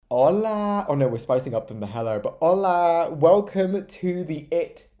Hola. Oh no, we're spicing up from the hello, but hola. Welcome to the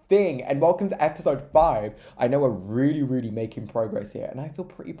It Thing and welcome to episode 5. I know we're really making progress here and I feel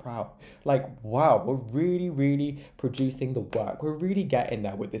pretty proud. Like, wow, we're really producing the work. We're really getting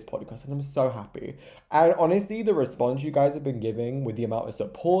there with this podcast and I'm so happy. And honestly, the response you guys have been giving with the amount of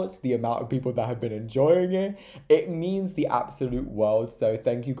support, the amount of people that have been enjoying it, it means the absolute world. So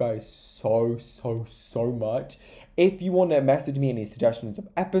thank you guys so much. If you want to message me any suggestions of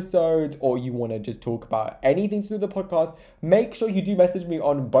episodes or you want to just talk about anything to do with the podcast, make sure you do message me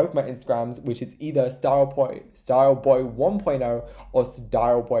on both my Instagrams, which is either StyleBoy 1.0 or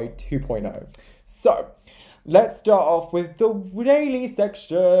StyleBoy 2.0. So, let's start off with the daily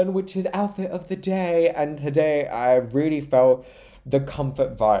section, which is outfit of the day. And today I really felt the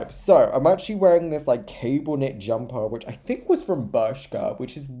comfort vibe. So I'm actually wearing this like cable knit jumper, which I think was from Bershka,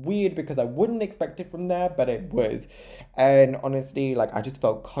 which is weird because I wouldn't expect it from there, but it was. And honestly, like I just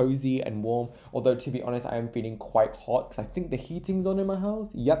felt cozy and warm. Although to be honest, I am feeling quite hot because I think the heating's on in my house.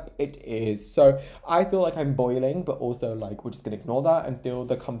 Yep, it is. So I feel like I'm boiling, but also like we're just gonna ignore that and feel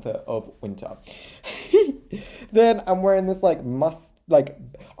the comfort of winter. Then I'm wearing this like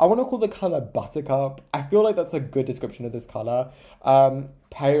I want to call the color buttercup. I feel like that's a good description of this color.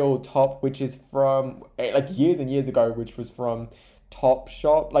 Pale top, which is from like years and years ago, which was from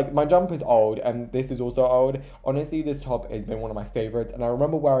Topshop. Like my jumper's old and this is also old. Honestly, this top has been one of my favorites and I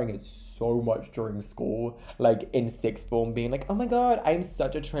remember wearing it so much during school, like in sixth form, being like, oh my god, I'm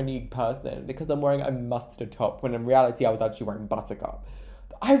such a trendy person because I'm wearing a mustard top, when in reality I was actually wearing buttercup.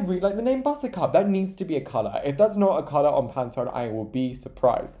 I really like the name Buttercup. That needs to be a colour. If that's not a colour on Pantone, I will be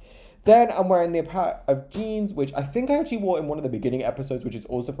surprised. Then I'm wearing the pair of jeans, which I think I actually wore in one of the beginning episodes, which is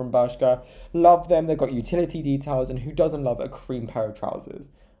also from Bershka. Love them. They've got utility details, and who doesn't love a cream pair of trousers?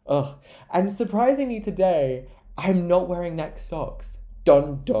 Ugh. And surprisingly today, I'm not wearing neck socks.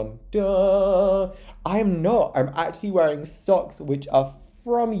 Dun dun dun. I'm not. I'm actually wearing socks which are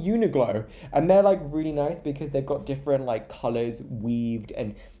from Uniqlo, and they're like really nice because they've got different like colors weaved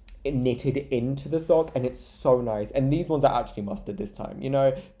and knitted into the sock, and it's so nice. And these ones are actually mustard this time, you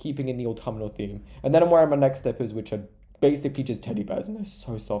know, keeping in the autumnal theme. And then I'm wearing my neck slippers, which are basically just teddy bears, and they're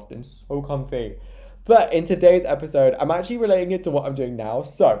so soft and so comfy. But in today's episode, I'm actually relating it to what I'm doing now.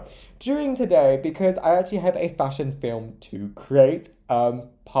 So during today, because I actually have a fashion film to create, part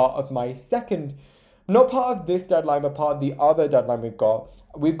of my second, not part of this deadline, but part of the other deadline we've got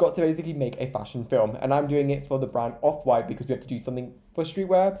to basically make a fashion film. And I'm doing it for the brand Off-White because we have to do something for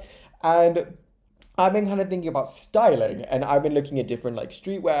streetwear. And I've been kind of thinking about styling and I've been looking at different like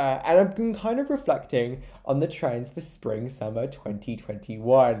streetwear and I've been kind of reflecting on the trends for spring summer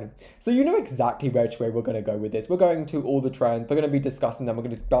 2021. So you know exactly which way we're going to go with this. We're going to all the trends. We're going to be discussing them. We're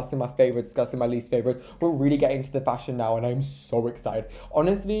going to be discussing my favorites, discussing my least favorites. We're really getting to the fashion now and I'm so excited.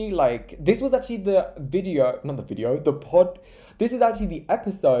 Honestly, like this was actually this is actually the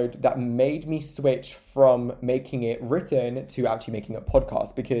episode that made me switch from making it written to actually making a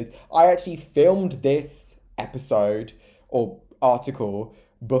podcast, because I actually filmed this episode or article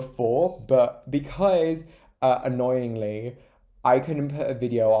before, but because annoyingly I couldn't put a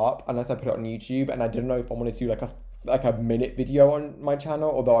video up unless I put it on YouTube, and I didn't know if I wanted to do like a minute video on my channel,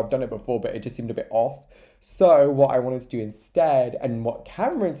 although I've done it before, but it just seemed a bit off. So what I wanted to do instead, and what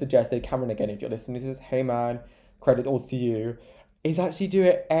Cameron suggested, Cameron, again, if you're listening to this, hey man, credit all to you, is actually do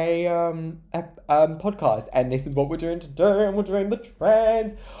a podcast. And this is what we're doing today, and we're doing the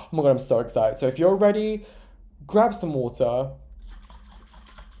trends. Oh my god, I'm so excited. So if you're ready, grab some water.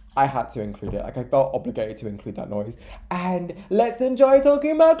 I had to include it. Like I felt obligated to include that noise. And let's enjoy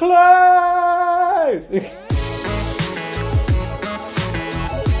talking about clothes.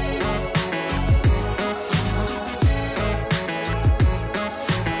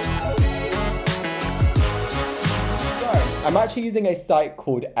 I'm actually using a site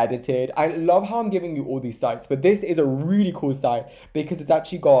called Edited. I love how I'm giving you all these sites, but this is a really cool site because it's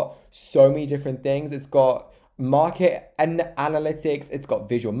actually got so many different things. It's got market and analytics, it's got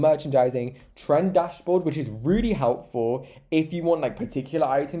visual merchandising, trend dashboard, which is really helpful if you want like particular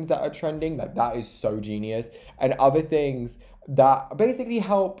items that are trending. Like that is so genius. And other things that basically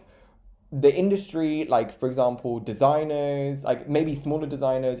help the industry, like for example designers, like maybe smaller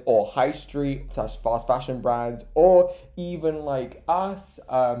designers or high street / fast fashion brands, or even like us,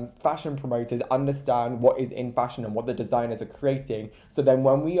 fashion promoters, understand what is in fashion and what the designers are creating. So then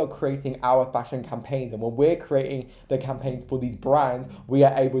when we are creating our fashion campaigns and when we're creating the campaigns for these brands, we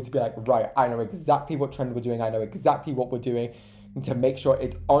are able to be like, right, I know exactly what trend we're doing, I know exactly what we're doing to make sure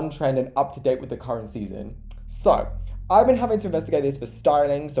it's on trend and up to date with the current season. So I've been having to investigate this for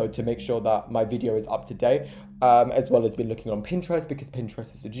styling, so to make sure that my video is up to date, as well as been looking on Pinterest because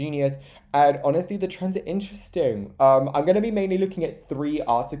Pinterest is a genius. And honestly, the trends are interesting. I'm going to be mainly looking at 3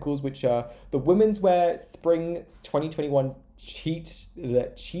 articles, which are the women's wear spring 2021 cheat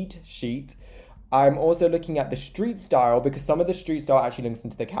sheet. I'm also looking at the street style because some of the street style actually links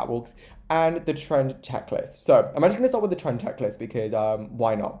into the catwalks, and the trend checklist. So I'm actually gonna start with the trend checklist because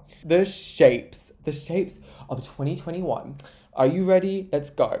why not? The shapes of 2021. Are you ready? Let's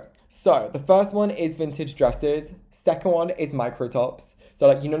go. So the first one is vintage dresses. Second one is micro tops. So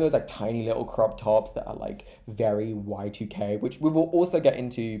like, you know, those like tiny little crop tops that are like very Y2K, which we will also get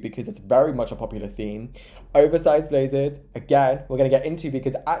into because it's very much a popular theme. Oversized blazers, again, we're gonna get into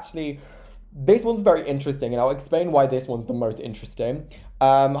because actually this one's very interesting, and I'll explain why this one's the most interesting.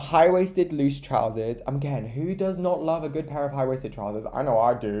 High-waisted loose trousers. Again, who does not love a good pair of high-waisted trousers? I know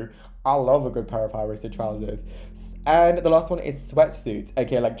I do. I love a good pair of high-waisted trousers. And the last one is sweatsuits,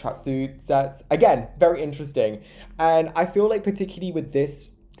 okay, like tracksuit sets. Again, very interesting. And I feel like particularly with this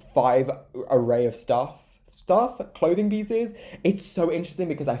 5 array of clothing pieces, it's so interesting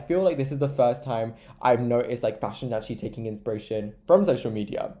because I feel like this is the first time I've noticed like fashion actually taking inspiration from social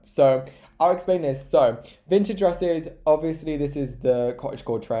media. So I'll explain this. So vintage dresses, obviously this is the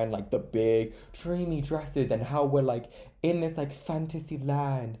cottagecore trend, like the big dreamy dresses, and how we're like in this like fantasy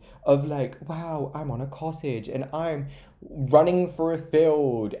land of like, wow, I'm on a cottage and I'm running through a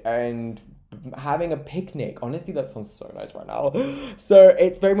field and having a picnic. Honestly, that sounds so nice right now. So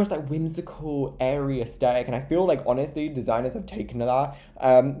it's very much like whimsical, airy aesthetic, and I feel like honestly designers have taken to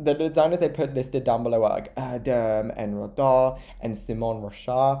that. The designers they put listed down below are like Erdem and Rodin and Simon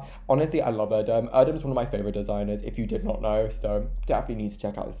Rocha. Honestly, I love Erdem. Erdem's one of my favorite designers, if you did not know, so definitely need to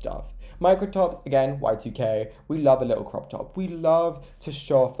check out his stuff. Micro tops, again, Y2K. We love a little crop top. We love to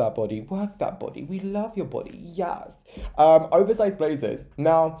show off that body, work that body. We love your body, yes. Oversized blazers.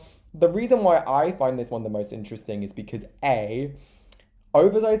 Now, the reason why I find this one the most interesting is because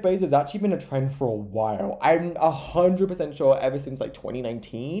oversized blazers has actually been a trend for a while. I'm 100% sure ever since like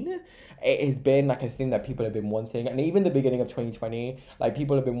 2019, it has been like a thing that people have been wanting. And even the beginning of 2020, like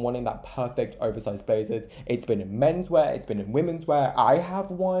people have been wanting that perfect oversized blazers. It's been in menswear, it's been in women's wear. I have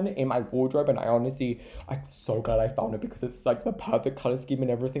one in my wardrobe and I'm so glad I found it because it's like the perfect color scheme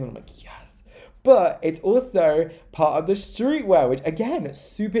and everything. And I'm like, yes. But it's also part of the streetwear, which again,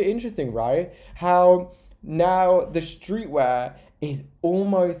 super interesting, right? How now the streetwear is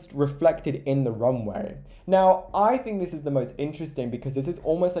almost reflected in the runway. Now, I think this is the most interesting because this is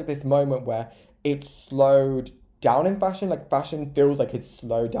almost like this moment where it slowed down in fashion. Like fashion feels like it's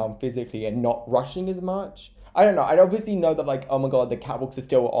slowed down physically and not rushing as much. I don't know. I obviously know that like, oh my God, the catwalks are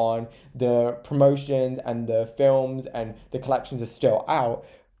still on, the promotions and the films and the collections are still out.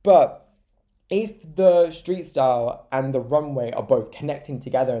 But if the street style and the runway are both connecting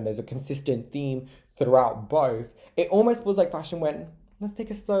together and there's a consistent theme throughout both, it almost feels like fashion went, let's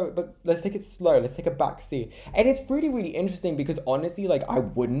take it slow, let's take a back seat. And it's really, really interesting because honestly, like I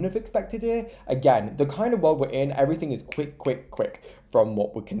wouldn't have expected it. Again, the kind of world we're in, everything is quick. From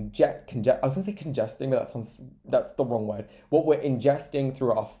what we're I was gonna say congesting, but that's the wrong word. What we're ingesting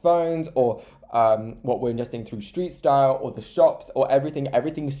through our phones or what we're ingesting through street style or the shops or everything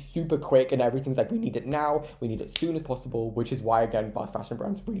is super quick and everything's like, we need it now, we need it as soon as possible, which is why, again, fast fashion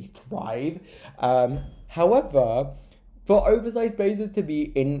brands really thrive. However, for oversized blazers to be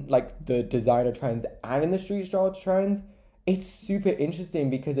in like the designer trends and in the street style trends, it's super interesting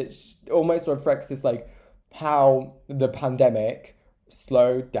because it almost reflects this like how the pandemic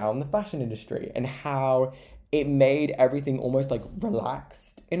slowed down the fashion industry and how it made everything almost like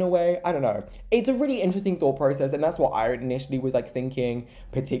relaxed in a way. I don't know. It's a really interesting thought process, and that's what I initially was like thinking,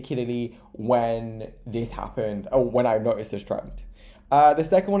 particularly when this happened or when I noticed this trend. The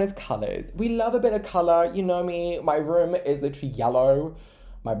second one is colors. We love a bit of color. You know me, my room is literally yellow.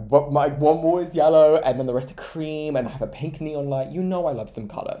 My one wall is yellow and then the rest are cream and I have a pink neon light. You know I love some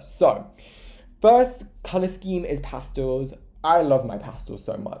color. So first color scheme is pastels. I love my pastels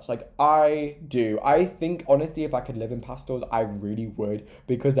so much. Like I do. I think honestly, if I could live in pastels, I really would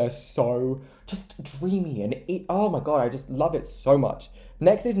because they're so just dreamy and oh my God, I just love it so much.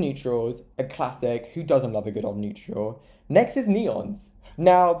 Next is neutrals, a classic. Who doesn't love a good old neutral? Next is neons.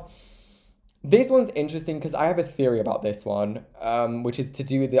 Now, this one's interesting because I have a theory about this one, which is to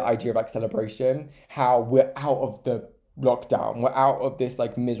do with the idea of like celebration, how we're out of the lockdown, we're out of this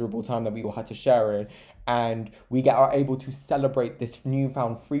like miserable time that we all had to share in, and we are able to celebrate this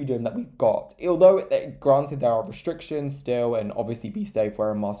newfound freedom that we've got. Although, granted, there are restrictions still, and obviously be safe,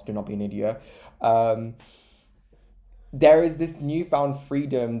 wear a mask, do not be an idiot. there is this newfound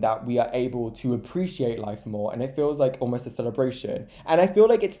freedom that we are able to appreciate life more, and it feels like almost a celebration. And I feel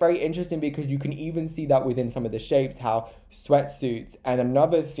like it's very interesting because you can even see that within some of the shapes, how sweatsuits and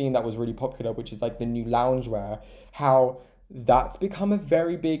another theme that was really popular, which is like the new loungewear, how that's become a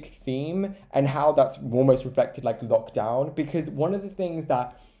very big theme, and how that's almost reflected like lockdown. Because one of the things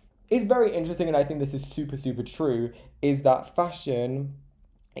that is very interesting, and I think this is super, super true, is that fashion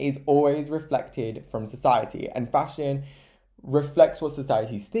is always reflected from society, and fashion reflects what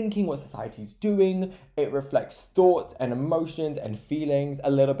society's thinking, what society's doing. It reflects thoughts and emotions and feelings a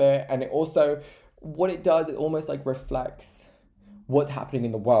little bit, and it also, what it does, it almost like reflects what's happening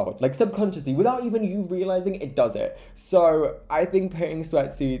in the world, like subconsciously, without even you realizing it does it. So I think putting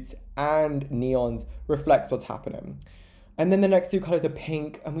sweatsuits and neons reflects what's happening. And then the next two colors are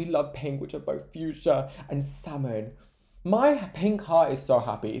pink, and we love pink, which are both fuchsia and salmon. My pink heart is so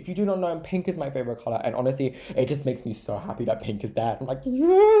happy. If you do not know, pink is my favorite color, and honestly, it just makes me so happy that pink is there. I'm like,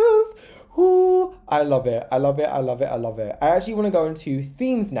 yes! Ooh, I love it. I love it. I love it. I love it. I actually want to go into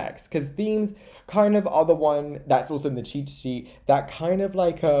themes next, because themes kind of are the one that's also in the cheat sheet that kind of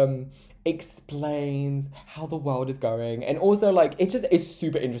like explains how the world is going, and also like it's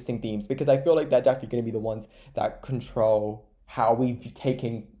super interesting themes, because I feel like they're definitely going to be the ones that control how we've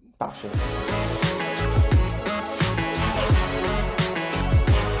taken fashion.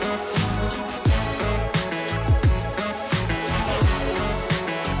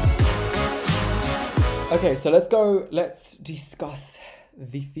 Okay, so let's discuss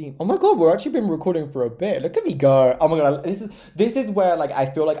the theme. Oh my god, we've actually been recording for a bit. Look at me go. Oh my god, this is where like I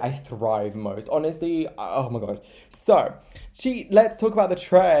feel like I thrive most. Honestly, oh my god. So, let's talk about the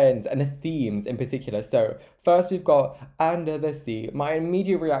trends and the themes in particular. So, first we've got Under the Sea. My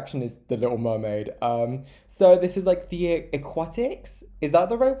immediate reaction is The Little Mermaid. So this is like the aquatics. Is that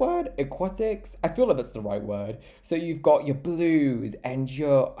the right word? Aquatics? I feel like that's the right word. So you've got your blues and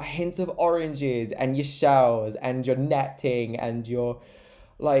your hints of oranges and your shells and your netting and your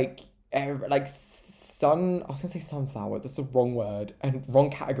like sun. I was gonna say sunflower. That's the wrong word and wrong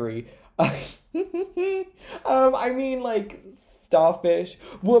category. I mean like starfish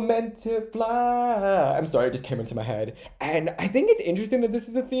were meant to fly. I'm sorry, it just came into my head. And I think it's interesting that this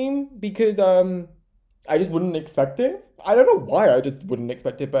is a theme because I just wouldn't expect it. I don't know why I just wouldn't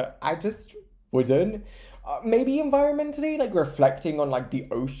expect it, but I just wouldn't. Maybe environmentally, like reflecting on like the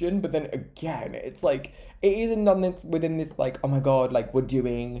ocean, but then again, it's like it isn't done within this like, oh my god, like we're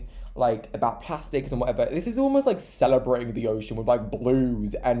doing like about plastics and whatever. This is almost like celebrating the ocean with like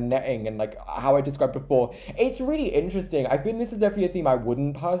blues and netting and like how I described before. It's really interesting. I think this is definitely a theme I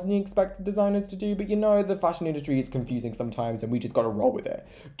wouldn't personally expect designers to do, but you know, the fashion industry is confusing sometimes and we just gotta roll with it.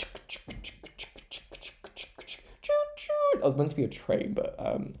 That was meant to be a train, but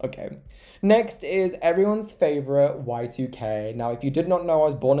okay. Next is everyone's favorite Y2K. Now, if you did not know, I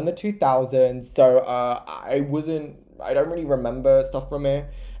was born in the 2000s, so I don't really remember stuff from it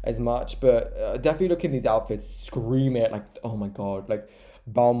as much, but definitely look at these outfits, scream it, like, oh my god, like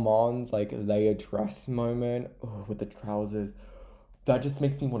Balmain's like layered dress moment, with the trousers, that just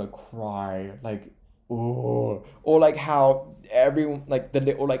makes me want to cry, like, oh, or like how everyone like the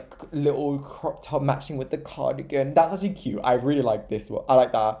little crop top matching with the cardigan. That's actually cute. I really like this one. I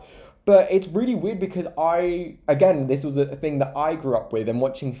like that. But it's really weird because this was a thing that I grew up with, and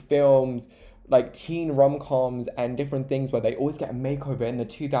watching films like teen rom-coms and different things where they always get a makeover in the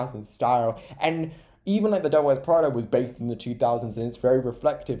 2000s style. And even like the Devil Wears Prada was based in the 2000s, and it's very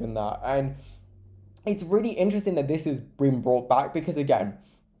reflective in that. And it's really interesting that this has been brought back because again,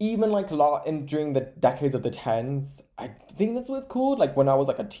 even like during the decades of the 10s, I think that's what it's called. Like when I was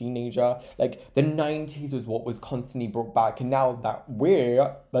like a teenager, like the 90s was what was constantly brought back. And now that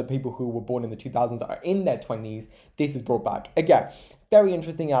we're like people who were born in the 2000s are in their 20s, this is brought back. Again, very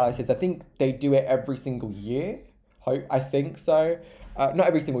interesting analysis. I think they do it every single year. I think so. Not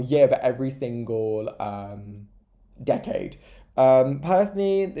every single year, but every single decade.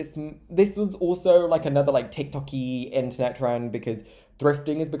 Personally, this was also like another like TikTok-y internet trend because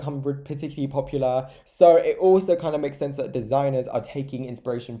thrifting has become particularly popular. So it also kind of makes sense that designers are taking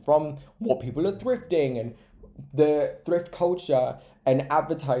inspiration from what people are thrifting and the thrift culture and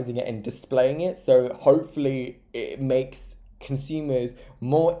advertising it and displaying it. So hopefully it makes consumers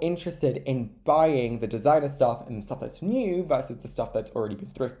more interested in buying the designer stuff and the stuff that's new versus the stuff that's already been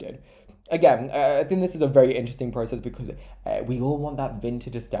thrifted. Again, I think this is a very interesting process because we all want that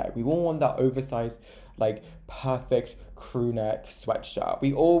vintage aesthetic. We all want that oversized, like, perfect crew neck sweatshirt.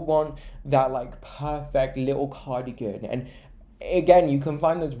 We all want that, like, perfect little cardigan. And again, you can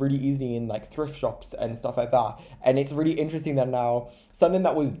find those really easily in like thrift shops and stuff like that. And it's really interesting that now something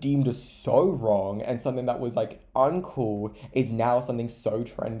that was deemed as so wrong and something that was like uncool is now something so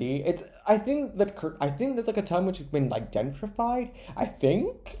trendy. It's I think there's like a term which has been like gentrified. I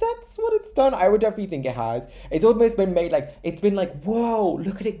think that's what it's done. I would definitely think it has. It's almost been made like it's been like, whoa,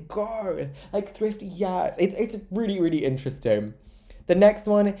 look at it go. Like thrifty, yes. It's really, really interesting. The next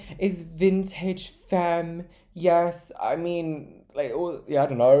one is vintage femme. Yes, I mean, like, yeah, I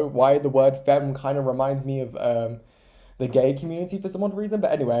don't know why the word femme kind of reminds me of the gay community for some odd reason.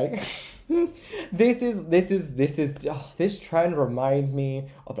 But anyway, this trend reminds me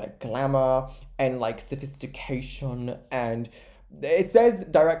of like glamour and like sophistication, and it says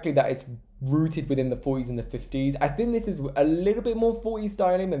directly that it's rooted within the 40s and the 50s. I think this is a little bit more 40s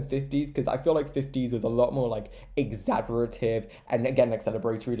styling than 50s because I feel like 50s was a lot more like exaggerative and again like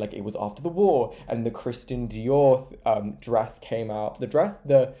celebratory, like it was after the war and the Christian Dior dress came out.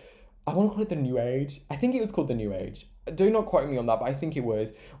 I want to call it the New Age. I think it was called the New Age. Do not quote me on that, but I think it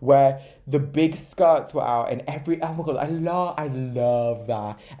was where the big skirts were out and oh my god, I love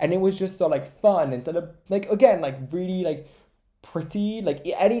that. And it was just so like fun instead of like again like really like pretty. Like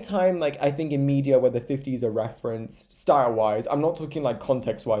anytime like I think in media where the 50s are referenced style wise, I'm not talking like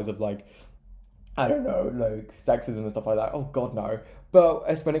context wise of like I don't know like sexism and stuff like that, oh god no, but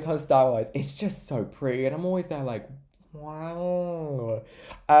as when it comes style wise it's just so pretty and I'm always there like wow.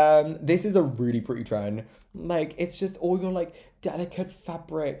 This is a really pretty trend. Like it's just all your like delicate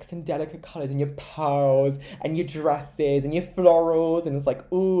fabrics and delicate colors and your pearls and your dresses and your florals and it's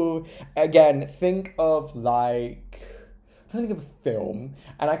like ooh, again think of like I'm trying to think of a film,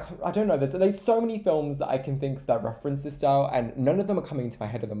 and I don't know, there's so many films that I can think of that reference this style, and none of them are coming to my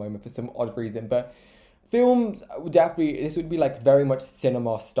head at the moment for some odd reason, but films, definitely, this would be like very much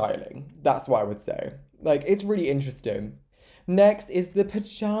cinema styling. That's what I would say. Like, it's really interesting. Next is the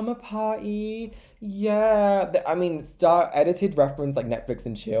pajama party. Yeah, I mean, star edited reference like Netflix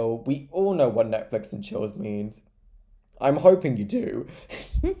and chill. We all know what Netflix and chills means. I'm hoping you do.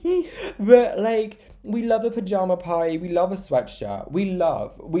 But like we love a pajama party, we love a sweatshirt, we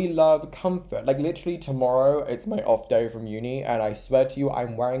love comfort. Like literally tomorrow it's my off day from uni and I swear to you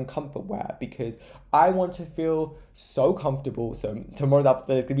I'm wearing comfort wear because I want to feel so comfortable. So tomorrow's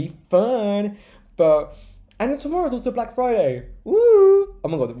after it's gonna be fun. But and tomorrow's also Black Friday. Woo! Oh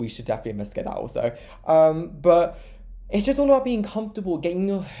my god, we should definitely investigate that also. But it's just all about being comfortable, getting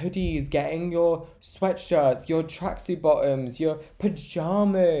your hoodies, getting your sweatshirts, your tracksuit bottoms, your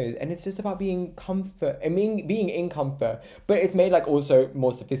pajamas, and it's just about being comfort and being in comfort. But it's made like also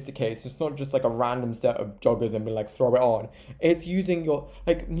more sophisticated. So it's not just like a random set of joggers and be like throw it on. It's using your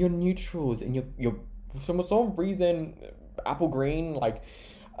like your neutrals and your for some reason apple green like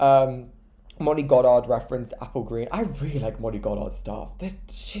Molly Goddard referenced apple green. I really like Molly Goddard stuff.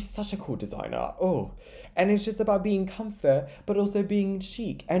 She's such a cool designer. Oh, and it's just about being comfort, but also being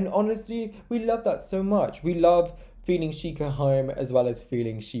chic. And honestly, we love that so much. We love feeling chic at home as well as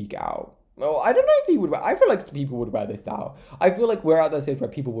feeling chic out. Well, I don't know if people would wear. I feel like people would wear this out. I feel like we're at that stage where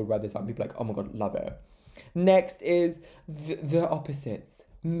people would wear this out. And people are like, oh my god, love it. Next is the opposites.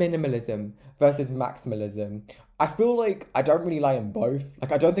 Minimalism versus maximalism. I feel like I don't really lie in both.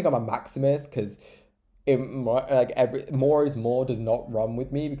 Like I don't think I'm a maximist because more is more does not run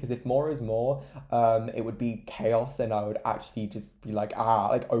with me because if more is more, it would be chaos and I would actually just be like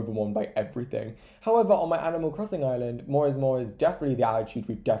overwhelmed by everything. However, on my Animal Crossing island, more is definitely the attitude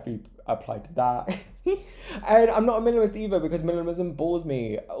we've definitely applied to that. And I'm not a minimalist either because minimalism bores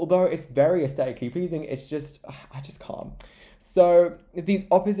me. Although it's very aesthetically pleasing, it's just I just can't. So these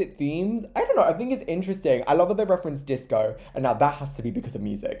opposite themes, I don't know, I think it's interesting. I love that they reference disco, and now that has to be because of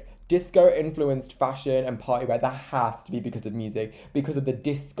music. Disco influenced fashion and party wear, that has to be because of music, because of the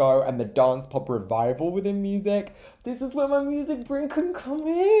disco and the dance pop revival within music. This is where my music brain can come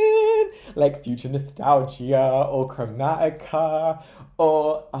in, like Future Nostalgia or Chromatica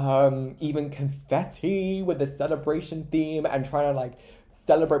or even Confetti with the celebration theme and trying to like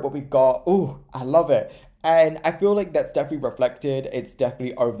celebrate what we've got. Ooh, I love it. And I feel like that's definitely reflected. It's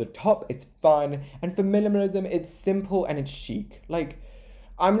definitely over the top. It's fun. And for minimalism, it's simple and it's chic. Like,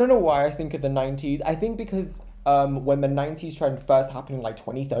 I don't know why I think of the 90s. I think because when the 90s trend first happened in like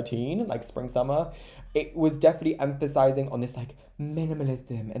 2013, like spring, summer, it was definitely emphasizing on this like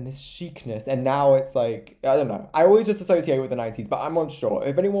minimalism and this chicness. And now it's like, I don't know. I always just associate with the 90s, but I'm unsure.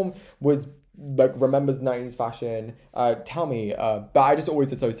 If anyone was like remembers 90s fashion, tell me. But I just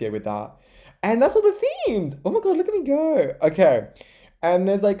always associate with that. And that's all the themes. Oh my god, look at me go. Okay. And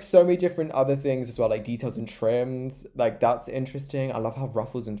there's like so many different other things as well, like details and trims. Like that's interesting. I love how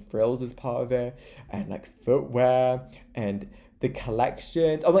ruffles and frills is part of it. And like footwear and the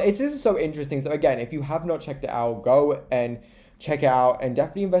collections. Oh, it's just so interesting. So again, if you have not checked it out, go and check it out and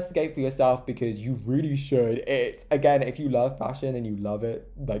definitely investigate for yourself because you really should. It's again, if you love fashion and you love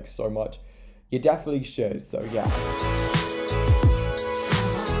it like so much, you definitely should. So yeah.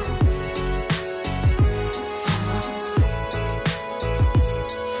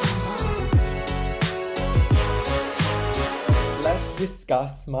 Let's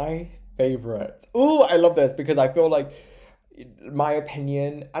discuss my favorites. Ooh, I love this because I feel like my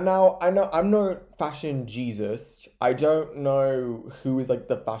opinion, and now I know I'm no fashion Jesus. I don't know who is like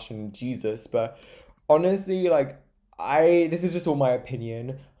the fashion Jesus, but honestly, like this is just all my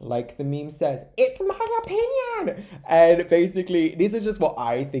opinion. Like the meme says, it's my opinion. And basically, this is just what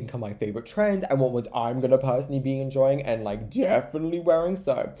I think are my favorite trends and what ones I'm gonna personally be enjoying and like definitely wearing.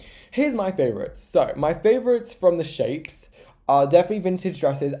 So here's my favorites. So my favorites from the shapes are definitely vintage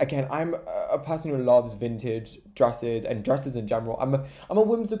dresses. Again, I'm a person who loves vintage dresses and dresses in general. I'm a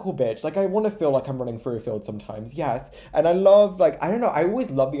whimsical bitch. Like I want to feel like I'm running through a field sometimes. Yes. And I love like I don't know, I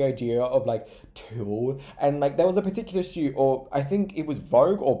always love the idea of like tulle and like there was a particular shoot or I think it was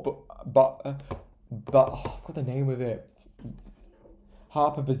Vogue or but oh, I forgot the name of it.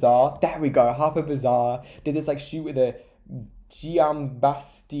 Harper Bazaar. There we go. Harper Bazaar did this like shoot with a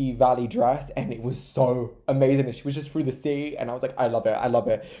Giambasti Valley dress and it was so amazing and she was just through the sea and I was like I love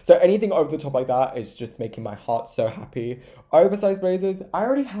it. So anything over the top like that is just making my heart so happy. Oversized blazers, I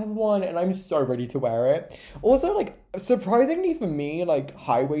already have one and I'm so ready to wear it. Also like surprisingly for me, like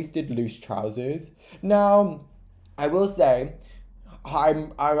high-waisted loose trousers. Now I will say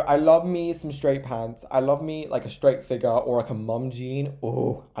I love me some straight pants. I love me like a straight figure or like a mum jean.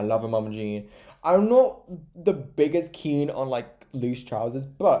 Oh, I love a mum jean. I'm not the biggest keen on like loose trousers,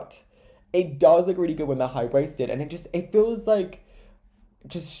 but it does look really good when they're high-waisted and it feels like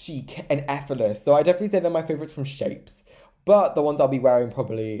just chic and effortless. So I definitely say they're my favorites from shapes. But the ones I'll be wearing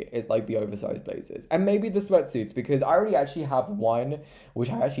probably is like the oversized blazers and maybe the sweatsuits because I already actually have one which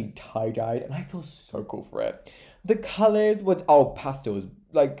I actually tie-dyed and I feel so cool for it. The colors would pastels.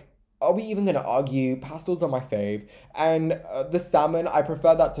 Like, are we even gonna argue? Pastels are my fave, and the salmon I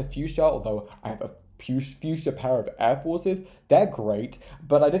prefer that to fuchsia. Although I have a fuchsia pair of Air Forces, they're great,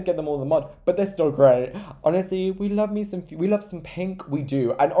 but I did get them all in the mud, but they're still great. Honestly, we love some pink. We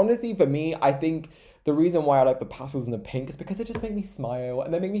do, and honestly, for me, I think the reason why I like the pastels and the pink is because they just make me smile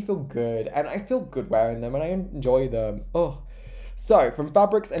and they make me feel good, and I feel good wearing them and I enjoy them. Oh, so from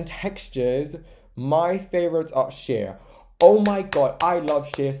fabrics and textures. My favorites are sheer. Oh my god, I love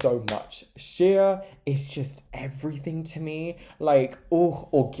sheer so much. Sheer is just everything to me. Like, oh,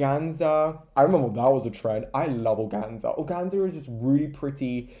 organza. I remember that was a trend. I love organza. Organza is this really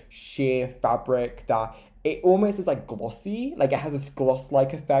pretty sheer fabric that it almost is like glossy. Like it has this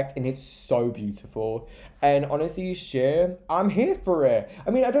gloss-like effect and it's so beautiful. And honestly, sheer, I'm here for it. I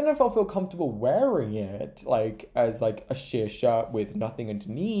mean, I don't know if I'll feel comfortable wearing it like as like a sheer shirt with nothing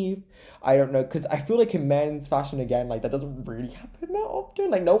underneath. I don't know, because I feel like in men's fashion again, like that doesn't really happen that often.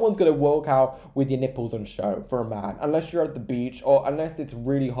 Like no one's gonna walk out with your nipples on show for a man unless you're at the beach or unless it's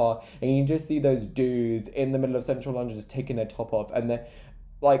really hot and you just see those dudes in the middle of central London just taking their top off and they're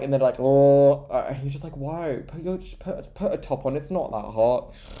like, oh, and you're just like, why? Just put a top on. It's not that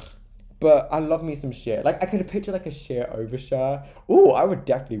hot. But I love me some sheer. Like I could picture like a sheer overshirt. Oh, I would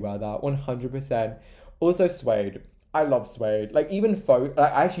definitely wear that 100%. Also suede. I love suede. Like even faux.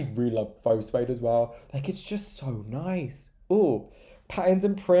 Like, I actually really love faux suede as well. Like it's just so nice. Oh, patterns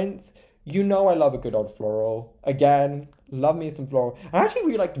and prints. You know I love a good old floral. Again, love me some floral. I actually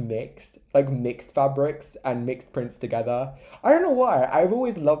really like mixed fabrics and mixed prints together. I don't know why. I've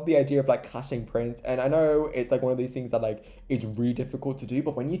always loved the idea of like clashing prints. And I know it's like one of these things that like it's really difficult to do.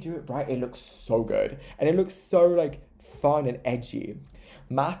 But when you do it right, it looks so good. And it looks so like fun and edgy.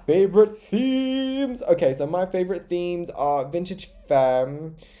 My favorite themes. Okay, so my favorite themes are vintage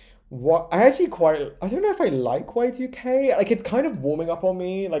femme. I don't know if I like Y2K. Like it's kind of warming up on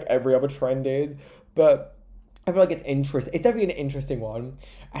me, like every other trend is, but I feel like it's interesting. It's definitely an interesting one.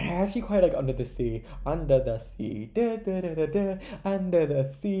 And I actually quite like Under the Sea. Under the Sea. Da, da, da, da, da, under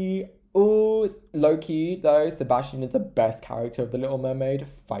the sea. Oh, low key though, Sebastian is the best character of The Little Mermaid.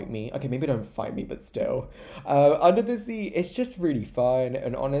 Fight me. Okay, maybe don't fight me, but still. Under the Sea, it's just really fun.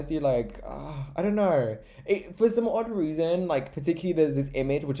 And honestly, like, I don't know. For some odd reason, like, particularly there's this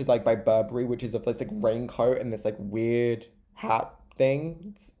image, which is like by Burberry, which is of this like raincoat and this like weird hat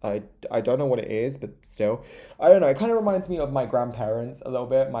thing. I don't know what it is, but still. I don't know. It kind of reminds me of my grandparents a little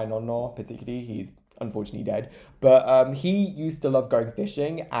bit. My nonno, particularly. He's unfortunately dead, but he used to love going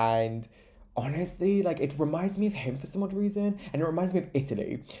fishing, and honestly like it reminds me of him for some odd reason, and it reminds me of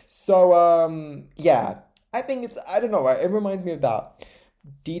Italy. So yeah, I think it's, I don't know, right? It reminds me of that.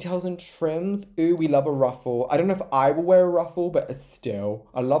 Details and trims. Ooh, we love a ruffle. I don't know if I will wear a ruffle, but still,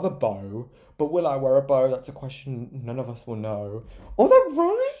 I love a bow. But will I wear a bow? That's a question none of us will know. Oh, that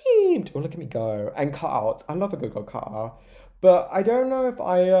rhymed! Oh, look at me go. And cutouts. I love a good cutout. But I don't know if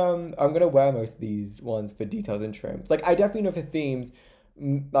I'm gonna wear most of these ones for details and trims. Like I definitely know for themes,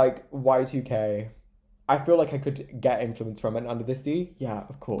 like Y2K. I feel like I could get influence from it under the sea. Yeah,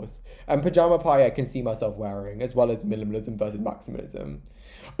 of course. And pajama pie I can see myself wearing, as well as minimalism versus maximalism.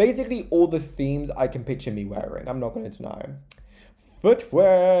 Basically, all the themes I can picture me wearing. I'm not going to deny.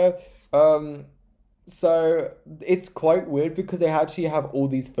 Footwear. Um, so it's quite weird because they actually have all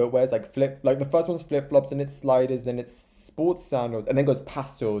these footwears like the first one's flip flops, then it's sliders, then it's sports sandals, and then goes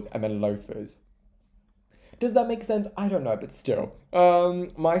pastels and then loafers. Does that make sense? I don't know, but still.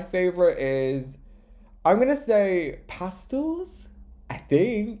 My favorite is I'm gonna say pastels, I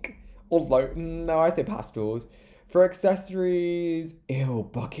think. Although, no, I say pastels. For accessories, ew,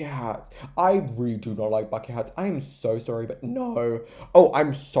 bucket hats. I really do not like bucket hats. I am so sorry, but no. Oh,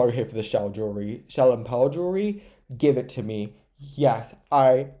 I'm so here for the shell jewelry. Shell and pearl jewelry. Give it to me. Yes,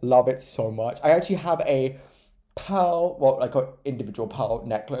 I love it so much. I actually have a pearl, well, like an individual pearl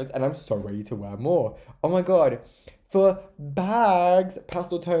necklace, and I'm so ready to wear more. Oh my god. For bags,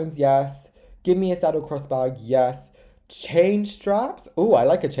 pastel tones, yes. Give me a saddle crossbag, yes. Chain straps. Oh, I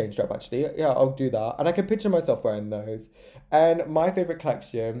like a chain strap actually. Yeah, I'll do that. And I can picture myself wearing those. And my favorite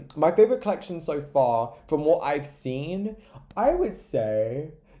collection so far, from what I've seen, I would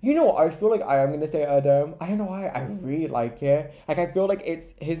say, you know what, I feel like I am gonna say Erdem. I don't know why, I really like it. Like I feel like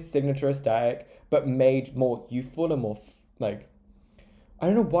it's his signature aesthetic, but made more youthful and more like I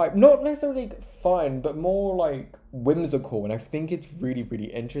don't know why, not necessarily fun, but more like whimsical. And I think it's really,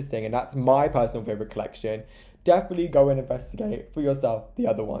 really interesting. And that's my personal favorite collection. Definitely go and investigate for yourself the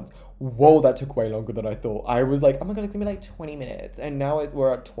other ones. Whoa, that took way longer than I thought. I was like, oh my god, it's gonna be like 20 minutes. And now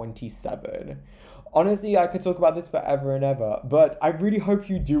we're at 27. Honestly, I could talk about this forever and ever, but I really hope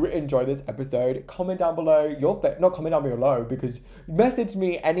you do enjoy this episode. Comment down below not comment down below because message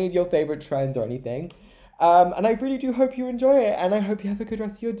me any of your favorite trends or anything. And I really do hope you enjoy it, and I hope you have a good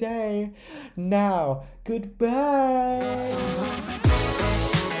rest of your day. Now, goodbye.